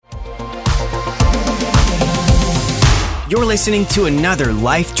You're listening to another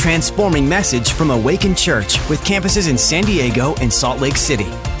life-transforming message from Awaken Church with campuses in San Diego and Salt Lake City.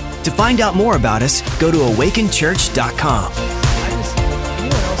 To find out more about us, go to awakenchurch.com.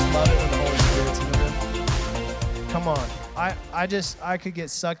 Anyone else love it when the Holy Spirit's moving? Come on. I could get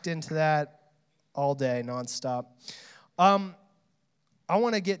sucked into that all day, nonstop. I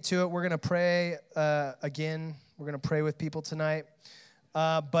want to get to it. We're going to pray again. We're going to pray with people tonight.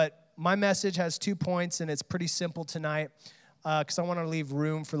 But my message has 2 points, and it's pretty simple tonight because I want to leave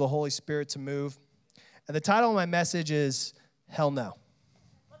room for the Holy Spirit to move. And the title of my message is, Hell No.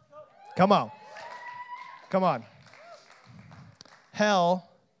 Come on. Come on. Hell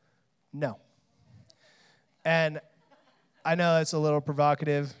no. And I know that's a little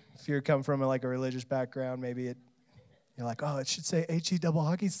provocative. If you're coming from a religious background, maybe you're like, oh, it should say H-E double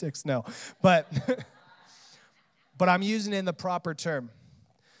hockey sticks. No. But I'm using it in the proper term.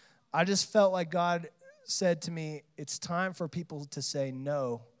 I just felt like God said to me, it's time for people to say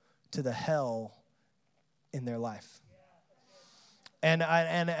no to the hell in their life. And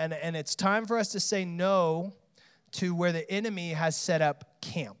it's time for us to say no to where the enemy has set up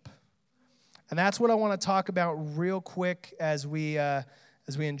camp. And that's what I want to talk about real quick as we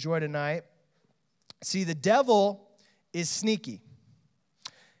enjoy tonight. See, the devil is sneaky.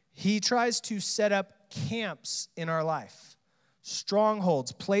 He tries to set up camps in our life.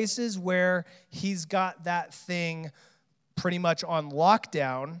 Strongholds, places where he's got that thing pretty much on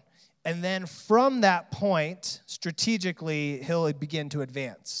lockdown, and then from that point, strategically, he'll begin to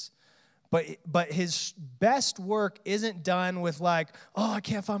advance. But his best work isn't done with oh, I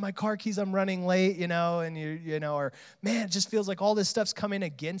can't find my car keys, I'm running late, or man, it just feels like all this stuff's coming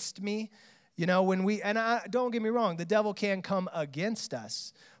against me. Don't get me wrong, the devil can come against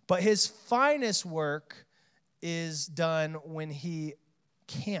us, but his finest work is done when he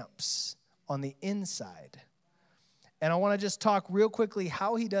camps on the inside. And I want to just talk real quickly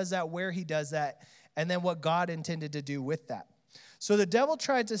how he does that, where he does that, and then what God intended to do with that. So the devil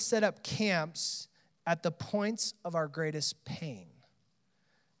tried to set up camps at the points of our greatest pain.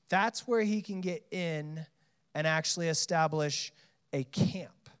 That's where he can get in and actually establish a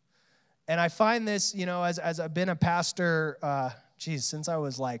camp. And I find this, as I've been a pastor, since I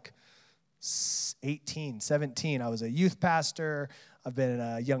was 18, 17. I was a youth pastor. I've been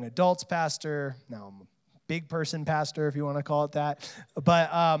a young adults pastor. Now I'm a big person pastor, if you want to call it that. But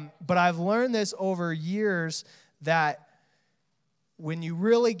I've learned this over years that when you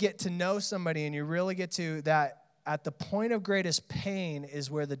really get to know somebody and you really get to that, at the point of greatest pain is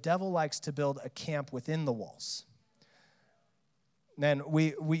where the devil likes to build a camp within the walls. And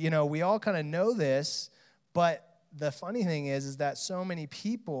we all kind of know this, but the funny thing is that so many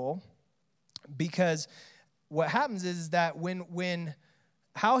people, because what happens is that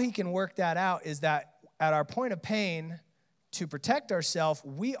how he can work that out is that at our point of pain, to protect ourselves,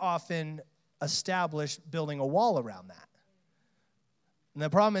 we often establish building a wall around that. And the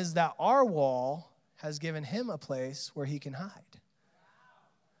problem is that our wall has given him a place where he can hide.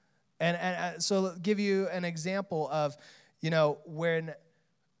 And so I'll give you an example of,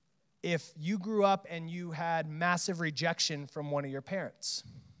 if you grew up and you had massive rejection from one of your parents.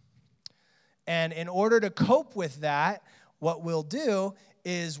 And in order to cope with that, what we'll do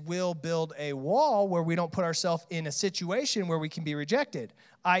is we'll build a wall where we don't put ourselves in a situation where we can be rejected.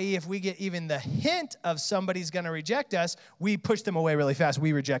 I.e., if we get even the hint of somebody's going to reject us, we push them away really fast.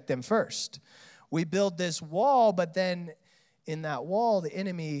 We reject them first. We build this wall, but then in that wall, the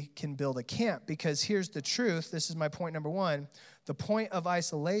enemy can build a camp. Because here's the truth. This is my point number 1. The point of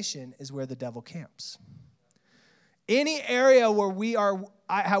isolation is where the devil camps. Any area where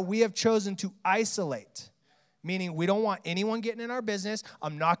how we have chosen to isolate, meaning we don't want anyone getting in our business.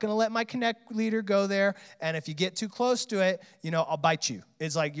 I'm not going to let my connect leader go there. And if you get too close to it, I'll bite you.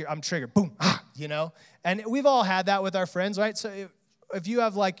 It's like I'm triggered. Boom, And we've all had that with our friends, right? So if you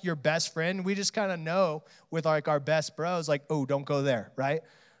have your best friend, we just kind of know with our best bros, oh, don't go there, right?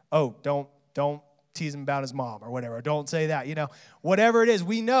 Oh, don't tease him about his mom or whatever. Don't say that, Whatever it is,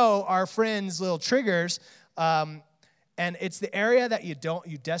 we know our friends' little triggers. And it's the area that you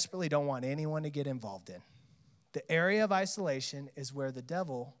desperately don't want anyone to get involved in. The area of isolation is where the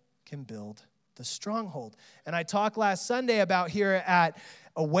devil can build the stronghold. And I talked last Sunday about here at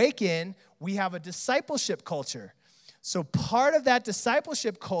Awaken, we have a discipleship culture. So part of that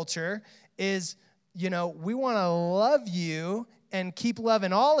discipleship culture is, we want to love you and keep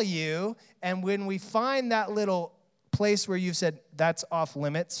loving all of you. And when we find that little place where you've said, that's off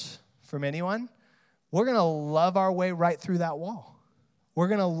limits from anyone, we're going to love our way right through that wall. We're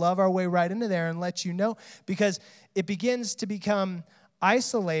going to love our way right into there and let you know, because it begins to become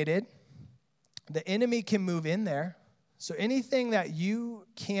isolated. The enemy can move in there. So anything that you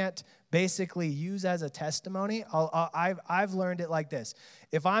can't basically use as a testimony, I've learned it like this.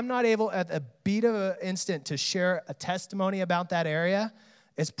 If I'm not able at a beat of an instant to share a testimony about that area,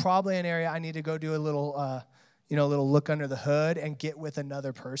 it's probably an area I need to go do a little look under the hood and get with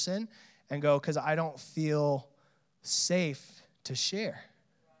another person and go, because I don't feel safe to share.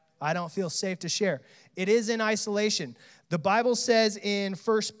 I don't feel safe to share. It is in isolation. The Bible says in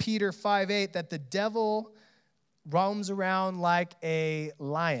 1 Peter 5:8 that the devil roams around like a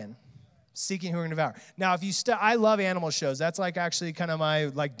lion, seeking who he can devour. Now, if you I love animal shows. That's like actually kind of my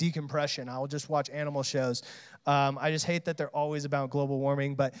like decompression. I'll just watch animal shows. I just hate that they're always about global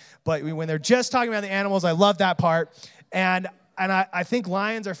warming, but when they're just talking about the animals, I love that part. And I think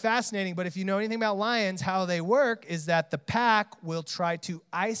lions are fascinating, but if you know anything about lions, how they work is that the pack will try to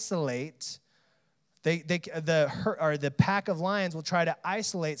isolate. The pack of lions will try to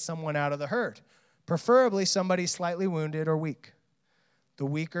isolate someone out of the herd, preferably somebody slightly wounded or weak. The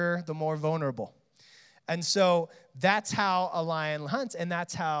weaker, the more vulnerable. And so that's how a lion hunts, and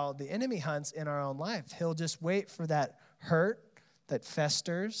that's how the enemy hunts in our own life. He'll just wait for that hurt that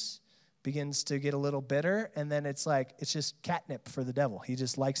festers, begins to get a little bitter, and then it's just catnip for the devil. He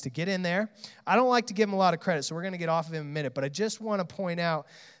just likes to get in there. I don't like to give him a lot of credit, so we're going to get off of him in a minute, but I just want to point out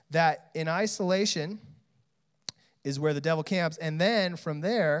that in isolation is where the devil camps, and then from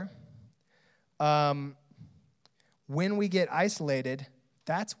there, when we get isolated,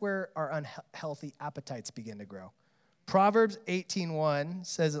 that's where our unhealthy appetites begin to grow. Proverbs 18:1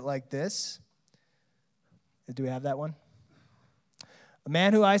 says it like this. Do we have that one? A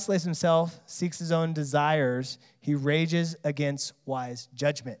man who isolates himself seeks his own desires. He rages against wise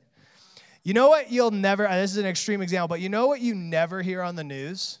judgment. You know what you'll never, this is an extreme example, but you know what you never hear on the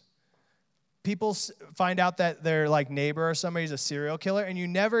news? People find out that their like neighbor or somebody's a serial killer, and you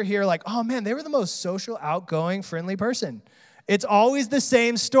never hear like, oh man, they were the most social, outgoing, friendly person. It's always the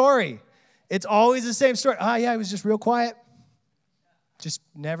same story. It's always the same story. Oh yeah, he was just real quiet. Just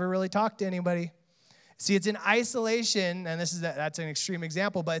never really talked to anybody. See, it's in isolation, and that's an extreme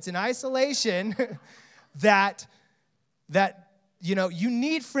example, but it's in isolation that you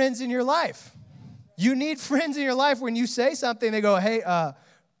need friends in your life. You need friends in your life when you say something, they go, hey,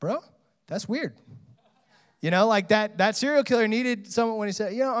 bro, that's weird. Like that serial killer needed someone when he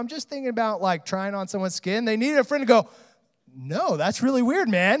said, I'm just thinking about like trying on someone's skin. They needed a friend to go, no, that's really weird,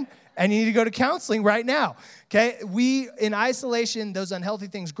 man. And you need to go to counseling right now, okay? In isolation, those unhealthy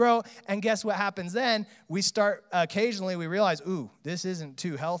things grow, and guess what happens then? We realize, ooh, this isn't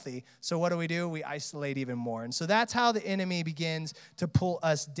too healthy, so what do? We isolate even more. And so that's how the enemy begins to pull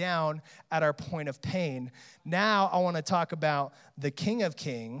us down at our point of pain. Now I want to talk about the King of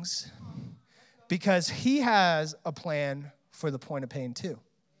Kings, because he has a plan for the point of pain too.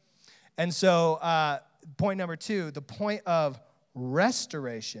 And so point number 2, the point of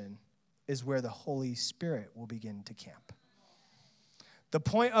restoration is where the Holy Spirit will begin to camp. The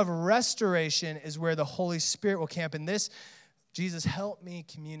point of restoration is where the Holy Spirit will camp. And this, Jesus, help me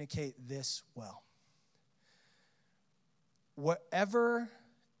communicate this well. Whatever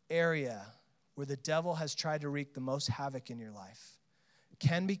area where the devil has tried to wreak the most havoc in your life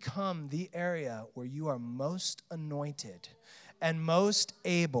can become the area where you are most anointed and most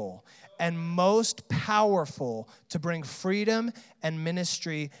able and most powerful to bring freedom and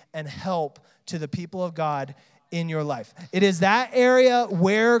ministry and help to the people of God in your life. It is that area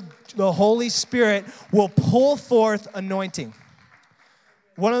where the Holy Spirit will pull forth anointing.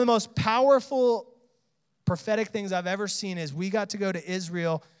 One of the most powerful prophetic things I've ever seen is we got to go to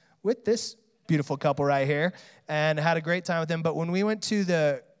Israel with this beautiful couple right here and had a great time with them. But when we went to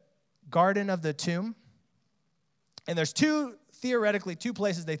the Garden of the Tomb, and there's theoretically two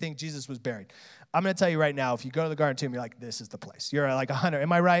places they think Jesus was buried. I'm going to tell you right now, if you go to the Garden Tomb, you're like, this is the place. You're like 100.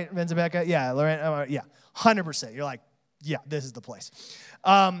 Am I right, Benzabecca? Yeah, Lauren, yeah, 100%. You're like, yeah, this is the place.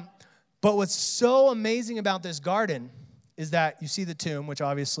 But what's so amazing about this garden is that you see the tomb, which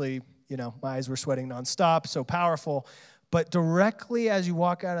obviously, my eyes were sweating nonstop, so powerful. But directly as you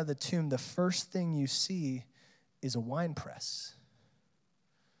walk out of the tomb, the first thing you see is a wine press.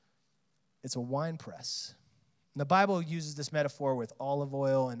 It's a wine press. And the Bible uses this metaphor with olive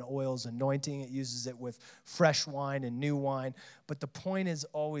oil and oil's anointing. It uses it with fresh wine and new wine. But the point is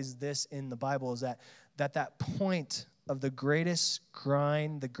always this in the Bible is that point of the greatest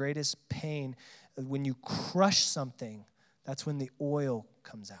grind, the greatest pain, when you crush something, that's when the oil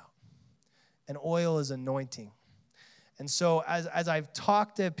comes out. And oil is anointing. And so as I've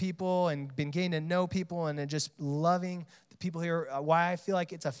talked to people and been getting to know people and just loving the people here, why I feel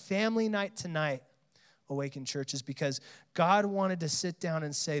like it's a family night tonight, Awaken Church, is because God wanted to sit down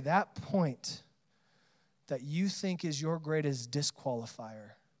and say that point that you think is your greatest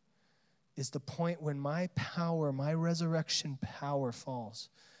disqualifier is the point when my power, my resurrection power falls,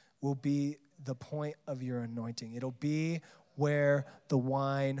 will be the point of your anointing. It'll be where the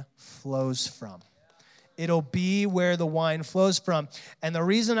wine flows from. It'll be where the wine flows from. And the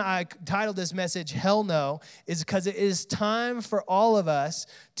reason I titled this message, Hell No, is because it is time for all of us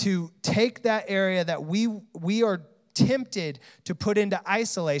to take that area that we are tempted to put into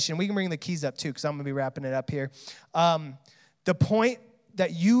isolation. We can bring the keys up too, because I'm going to be wrapping it up here. The point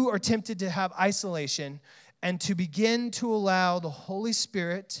that you are tempted to have isolation and to begin to allow the Holy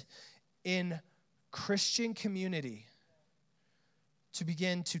Spirit in Christian community to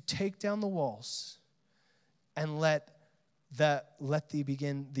begin to take down the walls and let the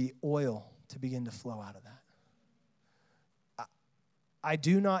oil to begin to flow out of that. I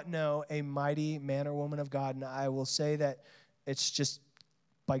do not know a mighty man or woman of God, and I will say that it's just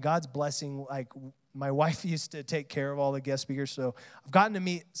by God's blessing. Like, my wife used to take care of all the guest speakers, so I've gotten to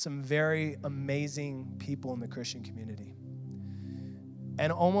meet some very amazing people in the Christian community.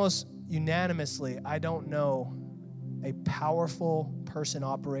 And almost unanimously, I don't know a powerful person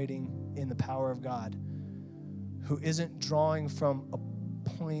operating in the power of God who isn't drawing from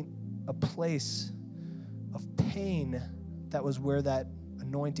a place of pain that was where that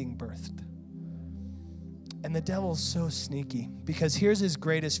anointing birthed. And the devil's so sneaky, because here's his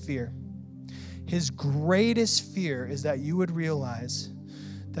greatest fear. His greatest fear is that you would realize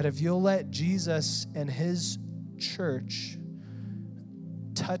that if you'll let Jesus and his church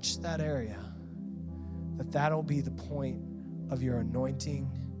touch that area, that'll be the point of your anointing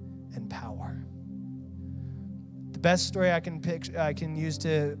and power. The best story I can use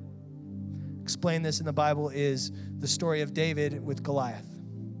to explain this in the Bible is the story of David with Goliath.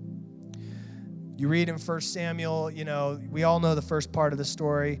 You read in 1 Samuel, we all know the first part of the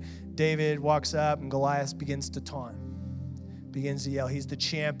story. David walks up and Goliath begins to taunt, begins to yell. He's the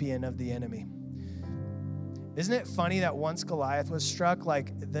champion of the enemy. Isn't it funny that once Goliath was struck,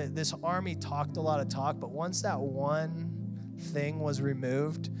 this army talked a lot of talk, but once that one thing was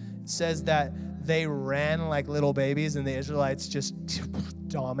removed, it says that they ran like little babies and the Israelites just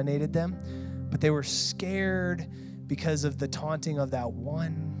dominated them. But they were scared because of the taunting of that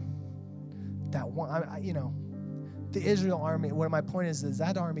one. The Israel army, what my point is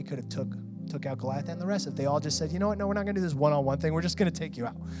that army could have took out Goliath and the rest. If they all just said, you know what, no, we're not going to do this one-on-one thing. We're just going to take you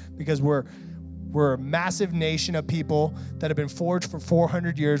out because we're a massive nation of people that have been forged for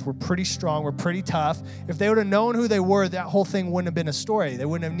 400 years. We're pretty strong. We're pretty tough. If they would have known who they were, that whole thing wouldn't have been a story. They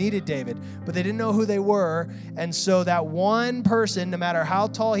wouldn't have needed David. But they didn't know who they were. And so that one person, no matter how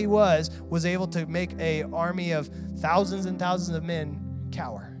tall he was able to make an army of thousands and thousands of men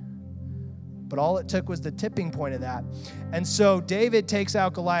cower. But all it took was the tipping point of that. And so David takes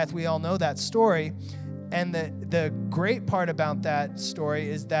out Goliath. We all know that story. And the great part about that story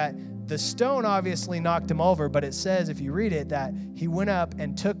is that the stone obviously knocked him over, but it says, if you read it, that he went up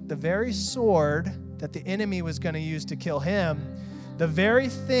and took the very sword that the enemy was going to use to kill him, the very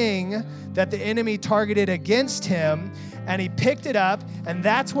thing that the enemy targeted against him, and he picked it up, and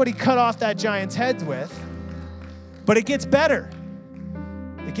that's what he cut off that giant's head with. But it gets better.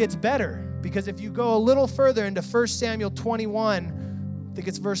 It gets better. Because if you go a little further into 1 Samuel 21, I think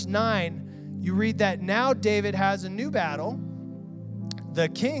it's verse 9, you read that now David has a new battle. The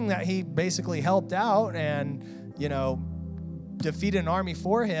king that he basically helped out and, defeated an army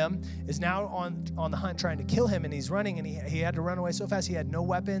for him is now on the hunt trying to kill him, and he's running, and he had to run away so fast he had no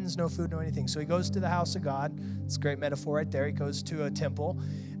weapons, no food, no anything. So he goes to the house of God. It's a great metaphor right there. He goes to a temple,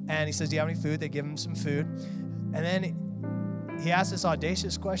 and he says, do you have any food? They give him some food. And then he asks this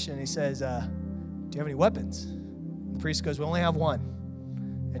audacious question. He says, do you have any weapons? The priest goes, we only have one,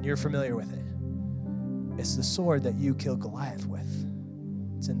 and you're familiar with it. It's the sword that you killed Goliath with.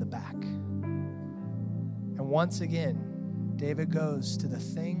 It's in the back. And once again, David goes to the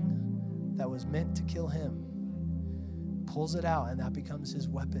thing that was meant to kill him, pulls it out, and that becomes his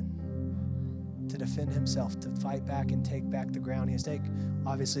weapon to defend himself, to fight back and take back the ground he has taken.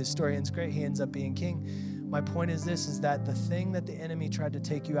 Obviously, the story ends great. He ends up being king. My point is this, is that the thing that the enemy tried to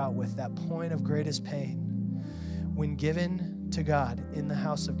take you out with, that point of greatest pain, when given to God in the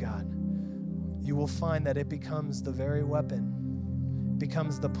house of God, you will find that it becomes the very weapon,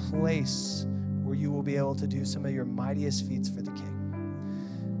 becomes the place where you will be able to do some of your mightiest feats for the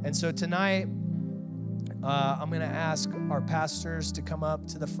King. And so tonight, I'm going to ask our pastors to come up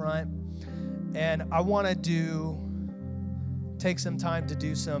to the front, and I want to take some time to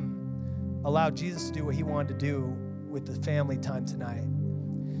allow Jesus to do what he wanted to do with the family time tonight.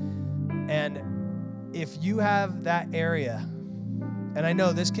 And if you have that area, and I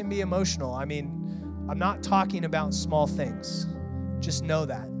know this can be emotional. I mean, I'm not talking about small things. Just know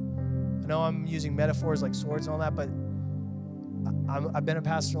that. I know I'm using metaphors like swords and all that, but I've been a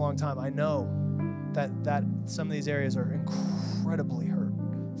pastor a long time. I know that some of these areas are incredibly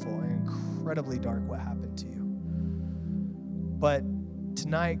hurtful and incredibly dark what happened to you. But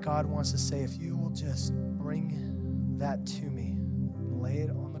tonight, God wants to say, if you will just bring that to me, lay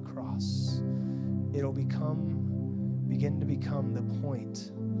it on the cross, it'll begin to become the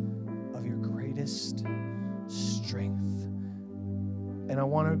point of your greatest strength. And I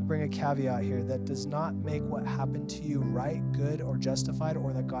want to bring a caveat here that does not make what happened to you right, good, or justified,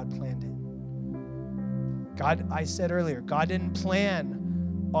 or that God planned it. God, I said earlier, God didn't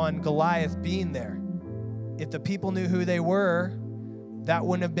plan on Goliath being there. If the people knew who they were, that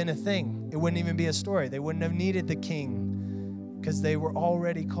wouldn't have been a thing. It wouldn't even be a story. They wouldn't have needed the king because they were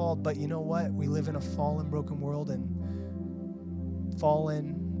already called. But you know what? We live in a fallen, broken world, and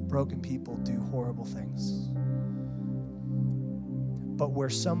fallen, broken people do horrible things. But where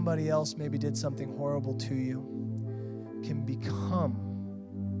somebody else maybe did something horrible to you can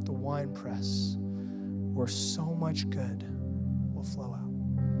become the wine press where so much good will flow out.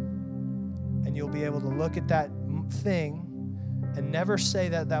 And you'll be able to look at that thing and never say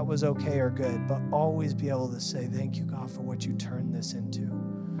that that was okay or good, but always be able to say, thank you, God, for what you turned this into.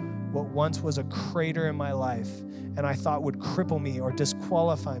 What once was a crater in my life and I thought would cripple me or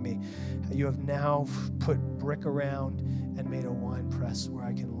disqualify me, you have now put brick around and made a wine press where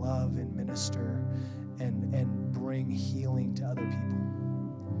I can love and minister and bring healing to other people.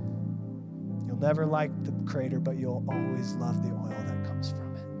 You'll never like the crater, but you'll always love the oil that comes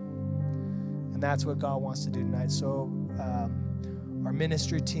from it. And that's what God wants to do tonight. So our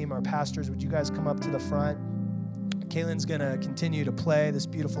ministry team, our pastors, would you guys come up to the front? Kaylin's going to continue to play this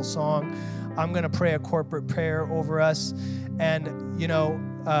beautiful song. I'm going to pray a corporate prayer over us. And, you know,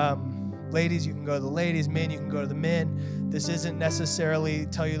 ladies, you can go to the ladies. Men, you can go to the men. This isn't necessarily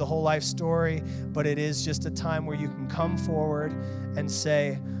tell you the whole life story, but it is just a time where you can come forward and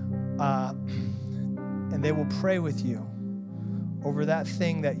say, and they will pray with you over that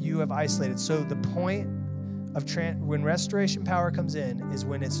thing that you have isolated. So the point of when restoration power comes in is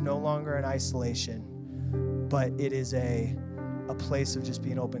when it's no longer an isolation, but it is a place of just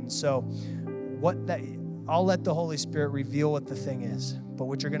being open. So I'll let the Holy Spirit reveal what the thing is. But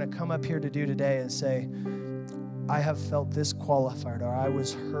what you're going to come up here to do today is say, I have felt disqualified, or I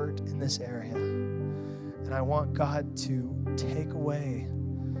was hurt in this area. And I want God to take away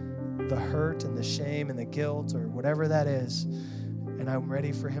the hurt and the shame and the guilt or whatever that is. And I'm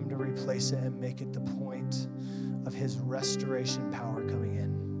ready for him to replace it and make it the point of his restoration power coming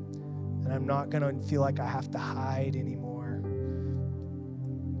in. And I'm not going to feel like I have to hide anymore.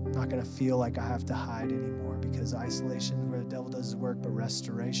 I'm not going to feel like I have to hide anymore, because isolation is where the devil does his work, but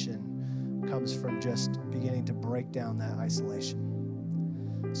restoration comes from just beginning to break down that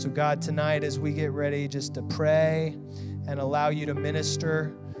isolation. So God, tonight as we get ready just to pray and allow you to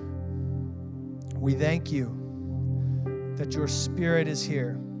minister, we thank you that your Spirit is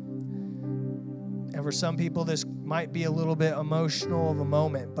here. And for some people, this might be a little bit emotional of a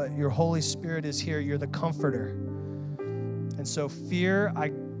moment, but your Holy Spirit is here. You're the comforter. And so fear,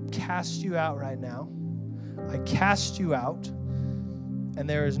 I cast you out right now. I cast you out. And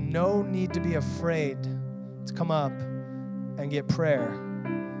there is no need to be afraid to come up and get prayer,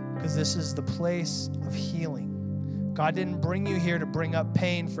 because this is the place of healing. God didn't bring you here to bring up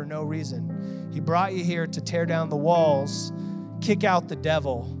pain for no reason. He brought you here to tear down the walls, kick out the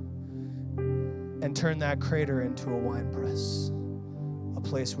devil, and turn that crater into a wine press, a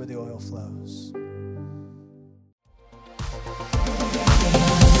place where the oil flows.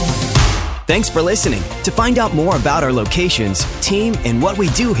 Thanks for listening. To find out more about our locations, team, and what we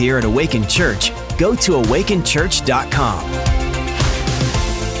do here at Awaken Church, go to awakenchurch.com.